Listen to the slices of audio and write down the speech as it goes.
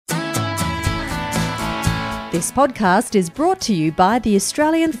This podcast is brought to you by the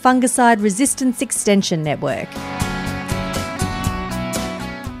Australian Fungicide Resistance Extension Network.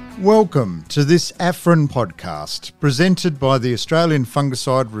 Welcome to this AFREN podcast, presented by the Australian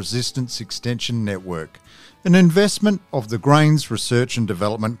Fungicide Resistance Extension Network, an investment of the Grains Research and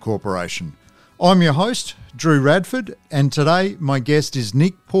Development Corporation. I'm your host, Drew Radford, and today my guest is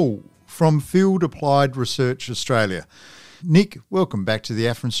Nick Poole from Field Applied Research Australia. Nick, welcome back to the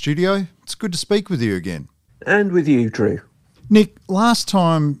AFREN studio. It's good to speak with you again. And with you, Drew. Nick, last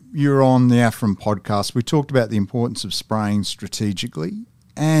time you were on the AFREN podcast, we talked about the importance of spraying strategically,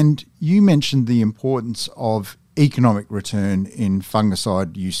 and you mentioned the importance of economic return in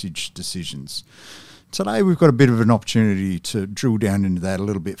fungicide usage decisions. Today we've got a bit of an opportunity to drill down into that a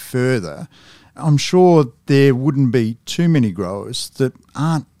little bit further. I'm sure there wouldn't be too many growers that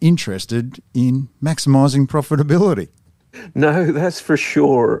aren't interested in maximising profitability. No, that's for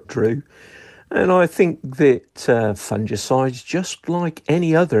sure, Drew. And I think that fungicides, just like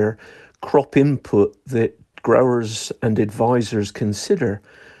any other crop input that growers and advisors consider,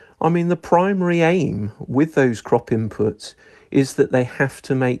 I mean, the primary aim with those crop inputs is that they have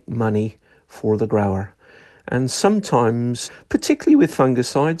to make money for the grower. And sometimes, particularly with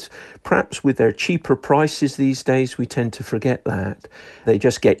fungicides, perhaps with their cheaper prices these days, we tend to forget that. They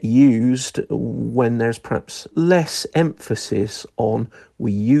just get used when there's perhaps less emphasis on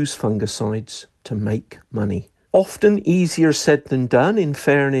we use fungicides to make money. Often easier said than done, in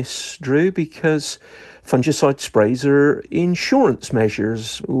fairness, Drew, because fungicide sprays are insurance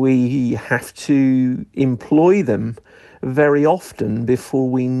measures. We have to employ them very often before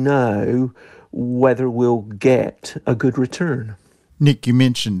we know whether we'll get a good return. Nick, you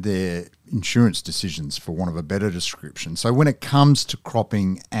mentioned their insurance decisions, for want of a better description. So when it comes to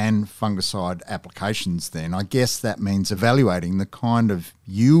cropping and fungicide applications then, I guess that means evaluating the kind of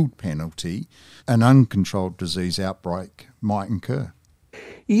yield penalty an uncontrolled disease outbreak might incur.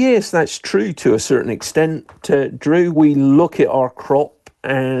 Yes, that's true to a certain extent, Drew. We look at our crop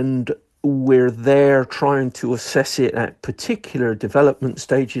and we're there trying to assess it at particular development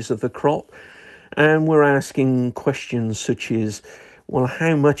stages of the crop. And we're asking questions such as, well,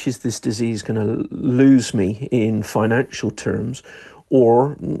 how much is this disease going to lose me in financial terms?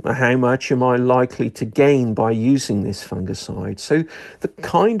 Or how much am I likely to gain by using this fungicide? So the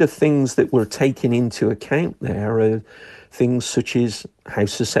kind of things that we're taking into account there are things such as how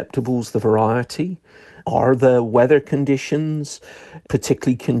susceptible is the variety? Are the weather conditions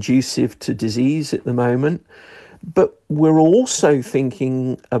particularly conducive to disease at the moment? But we're also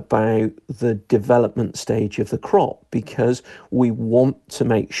thinking about the development stage of the crop, because we want to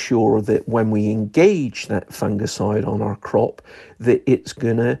make sure that when we engage that fungicide on our crop, that it's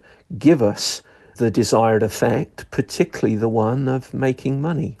going to give us the desired effect, particularly the one of making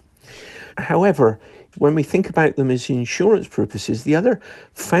money. However, when we think about them as insurance purposes, the other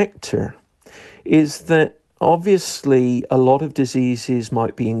factor is that obviously a lot of diseases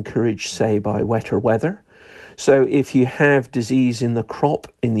might be encouraged, say, by wetter weather. So if you have disease in the crop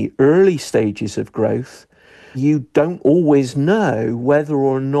in the early stages of growth, you don't always know whether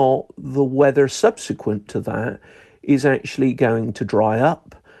or not the weather subsequent to that is actually going to dry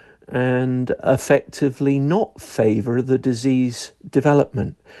up and effectively not favour the disease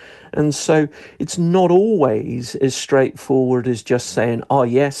development. And so it's not always as straightforward as just saying, oh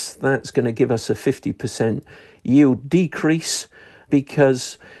yes, that's going to give us a 50% yield decrease,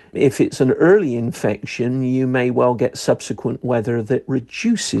 because if it's an early infection, you may well get subsequent weather that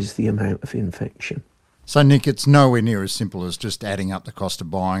reduces the amount of infection. So, Nick, it's nowhere near as simple as just adding up the cost of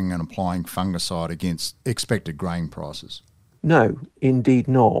buying and applying fungicide against expected grain prices. No, indeed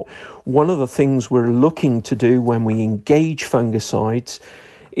not. One of the things we're looking to do when we engage fungicides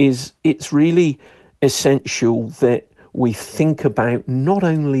is it's really essential that we think about not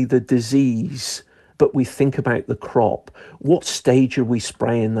only the disease, but we think about the crop. What stage are we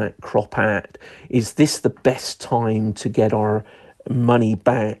spraying that crop at? Is this the best time to get our money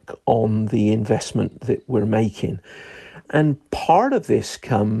back on the investment that we're making? And part of this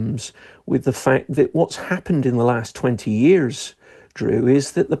comes with the fact that what's happened in the last 20 years, Drew,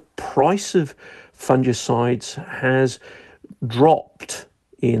 is that the price of fungicides has dropped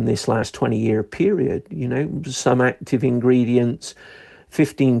in this last 20-year period. You know, some active ingredients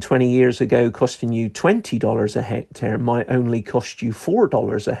 15, 20 years ago costing you $20 a hectare might only cost you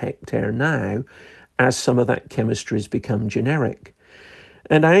 $4 a hectare now, as some of that chemistry has become generic.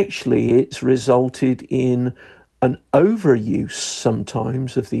 And actually it's resulted in an overuse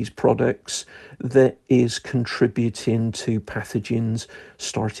sometimes of these products that is contributing to pathogens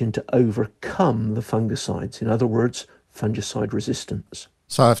starting to overcome the fungicides. In other words, fungicide resistance.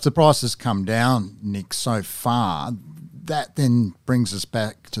 So if the prices come down, Nick, so far, that then brings us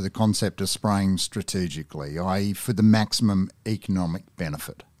back to the concept of spraying strategically, i.e. for the maximum economic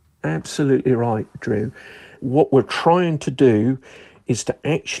benefit. Absolutely right, Drew. What we're trying to do is to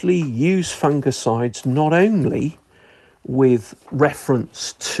actually use fungicides not only with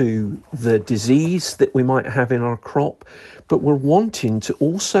reference to the disease that we might have in our crop, but we're wanting to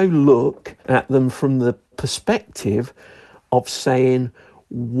also look at them from the perspective of saying,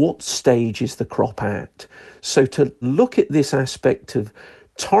 what stage is the crop at? So to look at this aspect of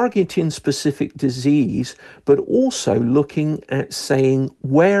targeting specific disease, but also looking at saying,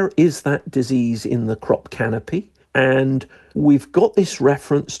 where is that disease in the crop canopy? And we've got this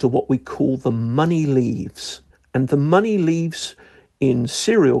reference to what we call the money leaves. And the money leaves in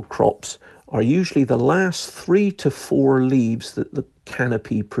cereal crops are usually the last 3 to 4 leaves that the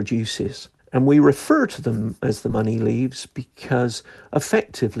canopy produces. And we refer to them as the money leaves because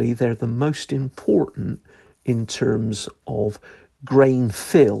effectively they're the most important in terms of grain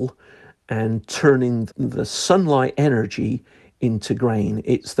fill and turning the sunlight energy into grain.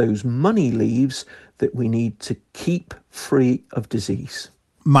 It's those money leaves that we need to keep free of disease.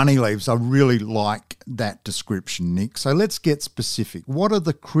 Money leaves, I really like that description, Nick. So let's get specific. What are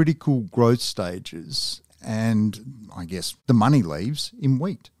the critical growth stages and, I guess, the money leaves in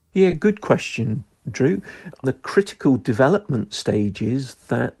wheat? Yeah, good question, Drew. The critical development stages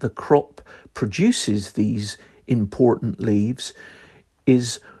that the crop produces these important leaves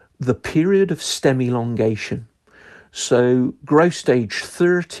is the period of stem elongation. So growth stage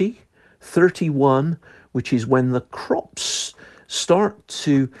 30, 31, which is when the crops start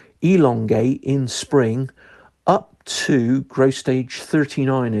to elongate in spring, up to growth stage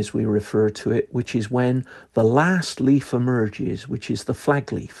 39 as we refer to it, which is when the last leaf emerges, which is the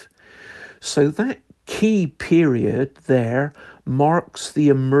flag leaf. So that key period there marks the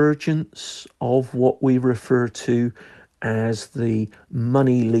emergence of what we refer to as the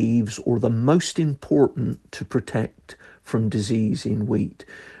money leaves, or the most important to protect from disease in wheat.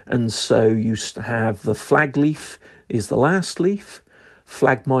 And so you have the flag leaf is the last leaf,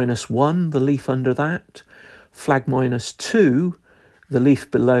 flag -1, the leaf under that, flag -2, the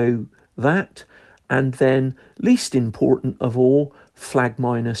leaf below that, and then least important of all, flag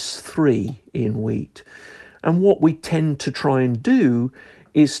 -3 in wheat. And what we tend to try and do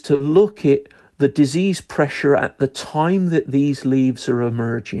is to look at the disease pressure at the time that these leaves are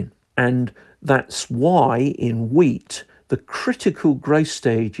emerging. And that's why in wheat, the critical growth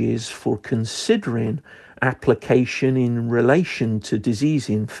stages for considering application in relation to disease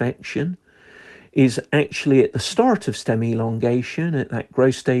infection is actually at the start of stem elongation, at that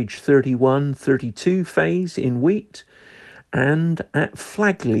growth stage 31, 32 phase in wheat, and at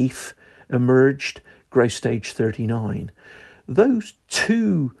flag leaf emerged growth stage 39. Those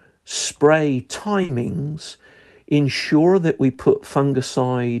two spray timings ensure that we put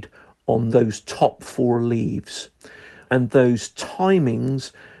fungicide on those top 4 leaves. And those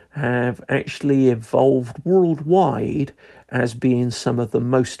timings have actually evolved worldwide as being some of the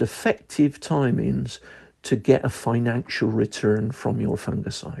most effective timings to get a financial return from your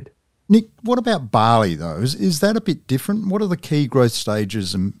fungicide. Nick, what about barley though? Is that a bit different? What are the key growth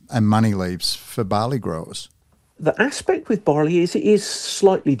stages and money leaves for barley growers? The aspect with barley is it is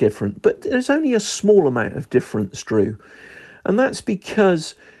slightly different, but there's only a small amount of difference, Drew. And that's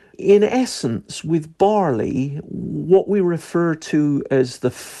because, in essence, with barley, what we refer to as the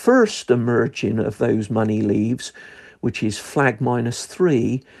first emerging of those money leaves, which is flag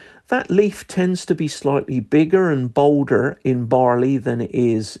 -3, that leaf tends to be slightly bigger and bolder in barley than it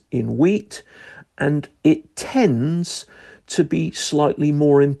is in wheat, and it tends to be slightly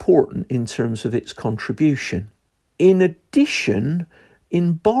more important in terms of its contribution. In addition,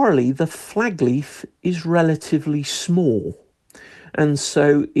 in barley, the flag leaf is relatively small, and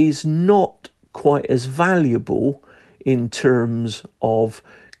so is not quite as valuable in terms of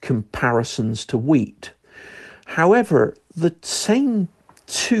comparisons to wheat. However, the same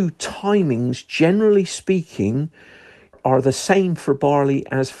 2 timings, generally speaking, are the same for barley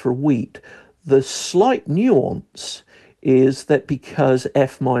as for wheat. The slight nuance is that because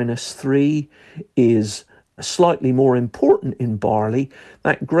F-3 is slightly more important in barley,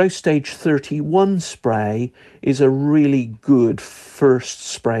 that growth stage 31 spray is a really good first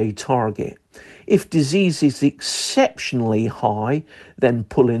spray target. If disease is exceptionally high, then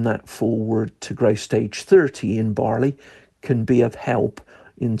pulling that forward to growth stage 30 in barley can be of help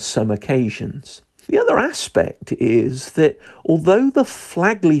in some occasions. The other aspect is that although the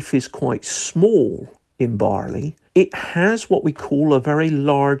flag leaf is quite small in barley, it has what we call a very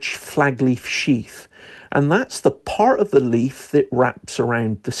large flag leaf sheath. And that's the part of the leaf that wraps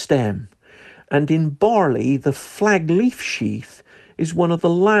around the stem. And in barley, the flag leaf sheath is one of the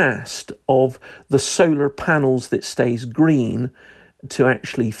last of the solar panels that stays green to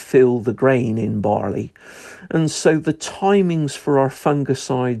actually fill the grain in barley. And so the timings for our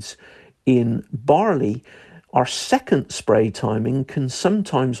fungicides in barley, our second spray timing can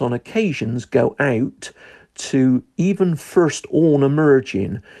sometimes on occasions go out to even first awn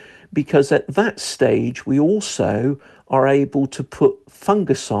emerging, because at that stage we also are able to put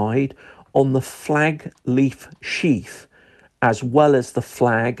fungicide on the flag leaf sheath as well as the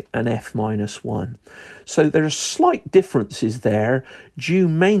flag and F-1. So there are slight differences there due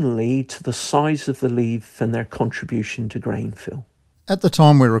mainly to the size of the leaf and their contribution to grain fill. At the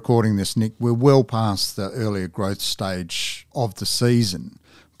time we're recording this, Nick, we're well past the earlier growth stage of the season.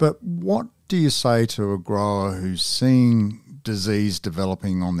 But what do you say to a grower who's seeing disease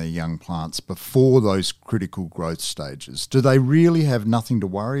developing on their young plants before those critical growth stages? Do they really have nothing to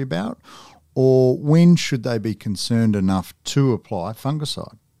worry about? Or when should they be concerned enough to apply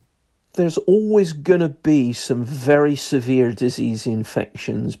fungicide? There's always going to be some very severe disease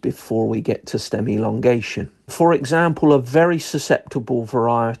infections before we get to stem elongation. For example, a very susceptible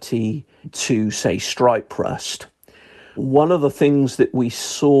variety to, say, stripe rust. One of the things that we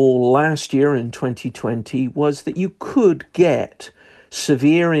saw last year in 2020 was that you could get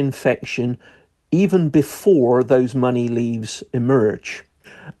severe infection even before those money leaves emerge.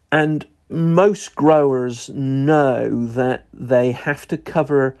 And most growers know that they have to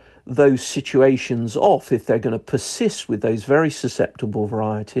cover those situations off if they're going to persist with those very susceptible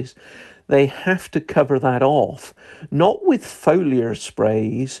varieties. They have to cover that off, not with foliar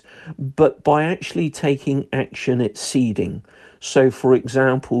sprays, but by actually taking action at seeding. So, for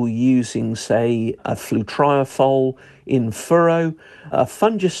example, using, say, a flutriafol in furrow, a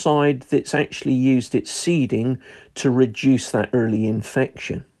fungicide that's actually used at seeding to reduce that early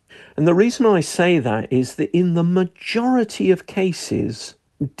infection. And the reason I say that is that in the majority of cases,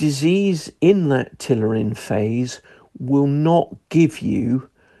 disease in that tiller-in phase will not give you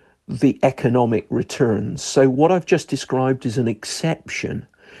the economic returns. So what I've just described is an exception,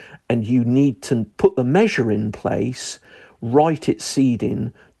 and you need to put the measure in place right at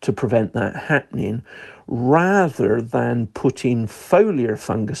seeding to prevent that happening, rather than putting foliar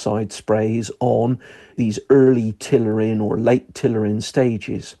fungicide sprays on these early tiller-in or late tiller-in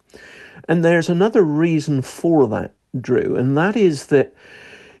stages. And there's another reason for that, Drew, and that is that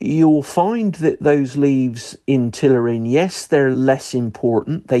you'll find that those leaves in tiller-in, yes, they're less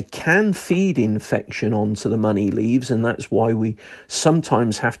important. They can feed infection onto the money leaves, and that's why we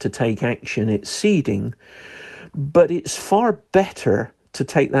sometimes have to take action at seeding. But it's far better to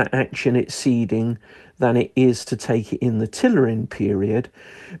take that action at seeding than it is to take it in the tiller-in period,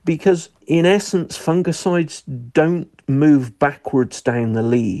 because in essence, fungicides don't move backwards down the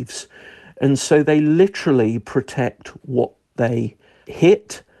leaves. And so they literally protect what they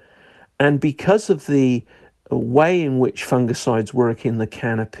hit. And because of the way in which fungicides work in the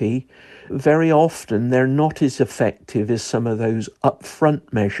canopy, very often they're not as effective as some of those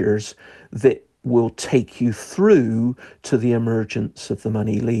upfront measures that will take you through to the emergence of the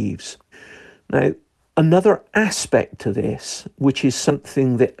money leaves. Now, another aspect to this, which is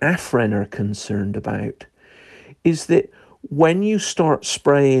something that AFREN are concerned about, is that when you start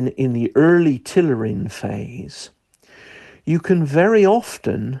spraying in the early tiller-in phase, you can very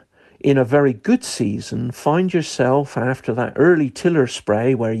often, in a very good season, find yourself after that early tiller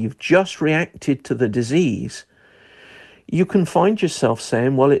spray where you've just reacted to the disease, you can find yourself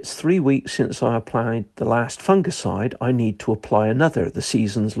saying, well, it's 3 weeks since I applied the last fungicide, I need to apply another, the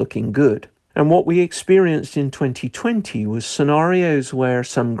season's looking good. And what we experienced in 2020 was scenarios where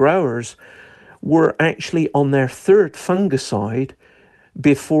some growers were actually on their third fungicide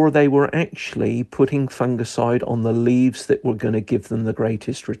before they were actually putting fungicide on the leaves that were going to give them the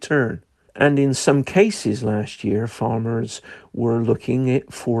greatest return. And in some cases last year, farmers were looking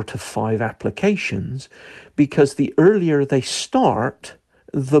at 4 to 5 applications, because the earlier they start,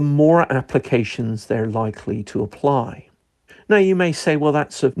 the more applications they're likely to apply. Now, you may say, well,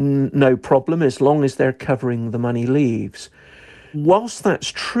 that's no problem as long as they're covering the money leaves. Whilst that's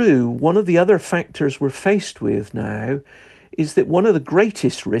true, one of the other factors we're faced with now is that one of the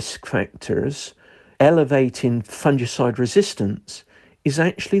greatest risk factors elevating fungicide resistance is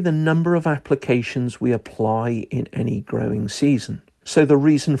actually the number of applications we apply in any growing season. So the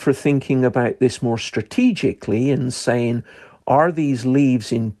reason for thinking about this more strategically and saying, are these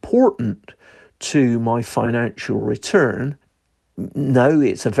leaves important to my financial return? No,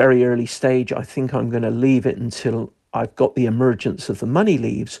 it's a very early stage. I think I'm going to leave it until I've got the emergence of the money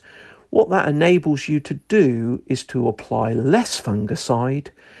leaves. What that enables you to do is to apply less fungicide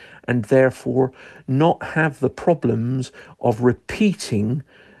and therefore not have the problems of repeating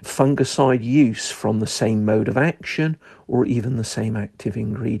fungicide use from the same mode of action or even the same active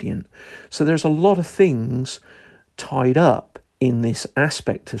ingredient. So there's a lot of things tied up in this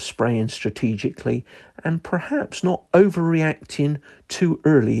aspect of spraying strategically and perhaps not overreacting too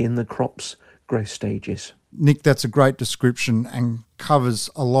early in the crop's growth stages. Nick, that's a great description and covers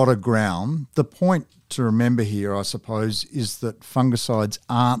a lot of ground. The point to remember here, I suppose, is that fungicides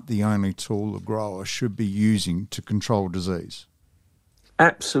aren't the only tool a grower should be using to control disease.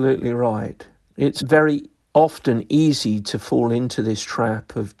 Absolutely right. It's very often easy to fall into this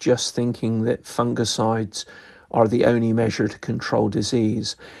trap of just thinking that fungicides are the only measure to control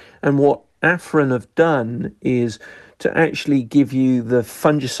disease. And what Afrin have done is to actually give you the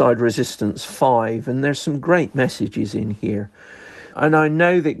fungicide resistance 5, and there's some great messages in here. And I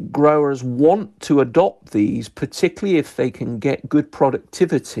know that growers want to adopt these, particularly if they can get good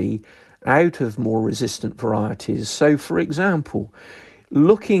productivity out of more resistant varieties. So, for example,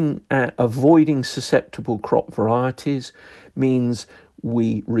 looking at avoiding susceptible crop varieties means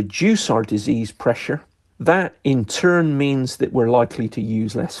we reduce our disease pressure. That in turn means that we're likely to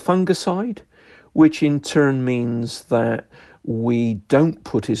use less fungicide, which in turn means that we don't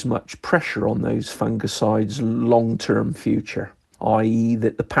put as much pressure on those fungicides long-term future, i.e.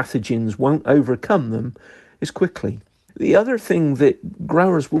 that the pathogens won't overcome them as quickly. The other thing that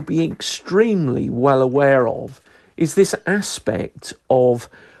growers will be extremely well aware of is this aspect of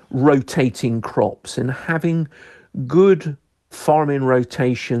rotating crops and having good farming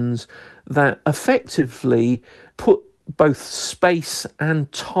rotations that effectively put both space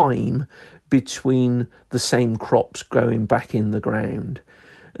and time between the same crops growing back in the ground.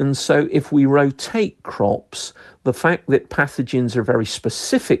 And so if we rotate crops, the fact that pathogens are very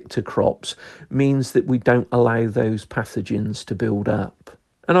specific to crops means that we don't allow those pathogens to build up.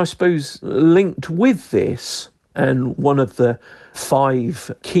 And I suppose linked with this, and one of the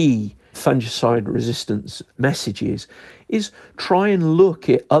 5 key fungicide resistance messages is try and look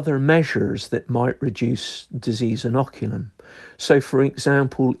at other measures that might reduce disease inoculum. So, for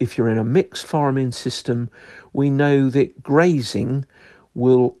example, if you're in a mixed farming system, we know that grazing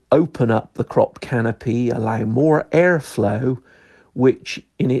will open up the crop canopy, allow more airflow, which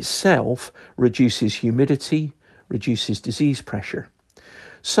in itself reduces humidity, reduces disease pressure.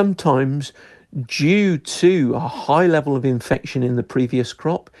 Sometimes, due to a high level of infection in the previous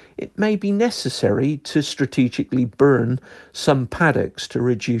crop, it may be necessary to strategically burn some paddocks to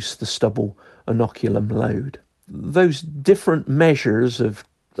reduce the stubble inoculum load. Those different measures of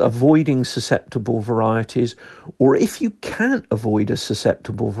avoiding susceptible varieties, or if you can't avoid a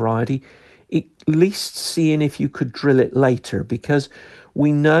susceptible variety, at least seeing if you could drill it later, because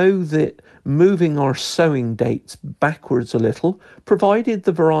we know that moving our sowing dates backwards a little, provided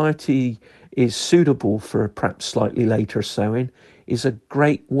the variety is suitable for perhaps slightly later sowing, is a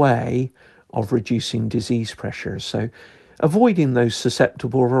great way of reducing disease pressure. So avoiding those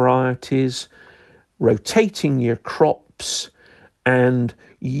susceptible varieties, rotating your crops, and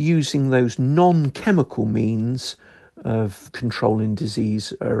using those non-chemical means of controlling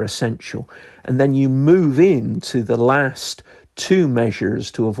disease are essential. And then you move into the last 2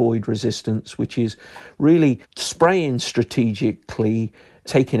 measures to avoid resistance, which is really spraying strategically,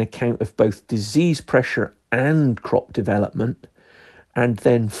 taking account of both disease pressure and crop development, and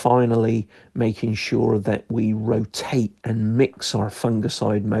then finally making sure that we rotate and mix our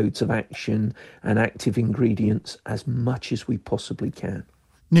fungicide modes of action and active ingredients as much as we possibly can.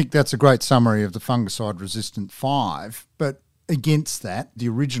 Nick, that's a great summary of the fungicide-resistant 5, but against that, the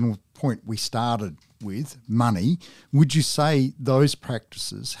original point we started with, money, would you say those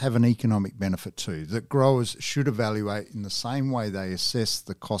practices have an economic benefit too, that growers should evaluate in the same way they assess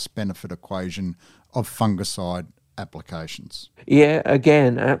the cost-benefit equation of fungicide applications? Yeah,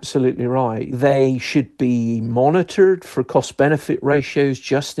 again, absolutely right. They should be monitored for cost-benefit ratios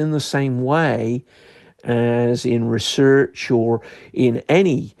just in the same way as in research or in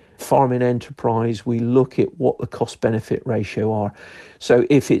any farming enterprise. We look at what the cost-benefit ratio are. So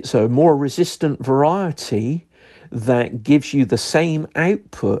if it's a more resistant variety that gives you the same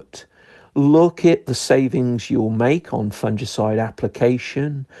output, look at the savings you'll make on fungicide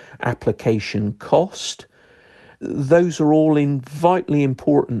application cost. Those are all vitally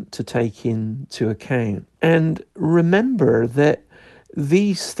important to take into account. And remember that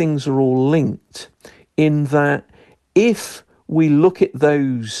these things are all linked, in that if we look at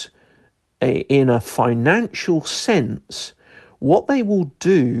those in a financial sense, what they will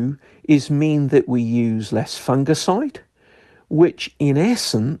do is mean that we use less fungicide, which in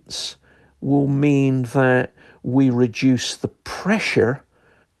essence will mean that we reduce the pressure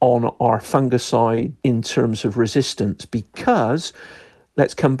on our fungicide in terms of resistance, because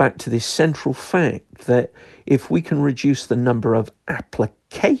let's come back to this central fact that if we can reduce the number of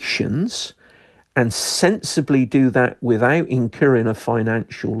applications and sensibly do that without incurring a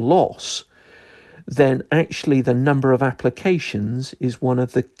financial loss, then actually the number of applications is one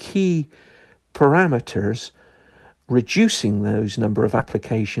of the key parameters. Reducing those number of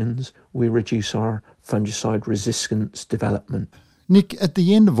applications, we reduce our fungicide resistance development. Nick, at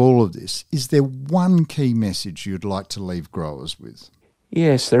the end of all of this, is there one key message you'd like to leave growers with?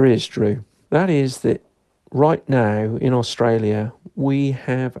 Yes, there is, Drew. That is that right now in Australia, we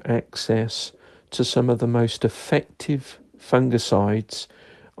have access to some of the most effective fungicides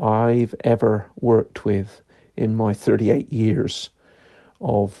I've ever worked with in my 38 years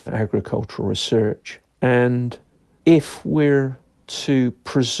of agricultural research. And if we're to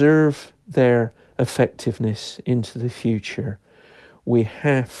preserve their effectiveness into the future, we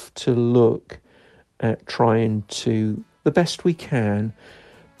have to look at trying to, the best we can,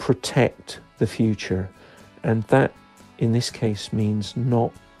 protect the future. And that, in this case, means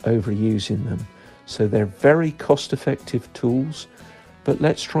not overusing them. So they're very cost-effective tools, but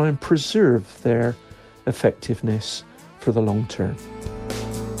let's try and preserve their effectiveness for the long term.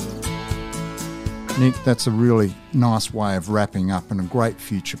 Nick, that's a really nice way of wrapping up and a great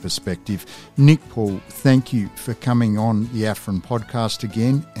future perspective. Nick Paul, thank you for coming on the AFREN podcast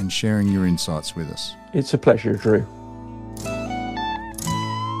again and sharing your insights with us. It's a pleasure, Drew.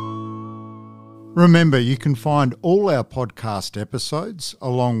 Remember, you can find all our podcast episodes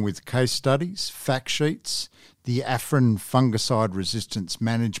along with case studies, fact sheets, the AFREN Fungicide Resistance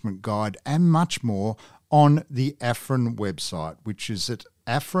Management Guide and much more on the AFREN website, which is at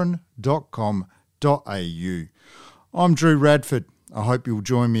afren.com.au. I'm Drew Radford. I hope you'll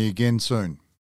join me again soon.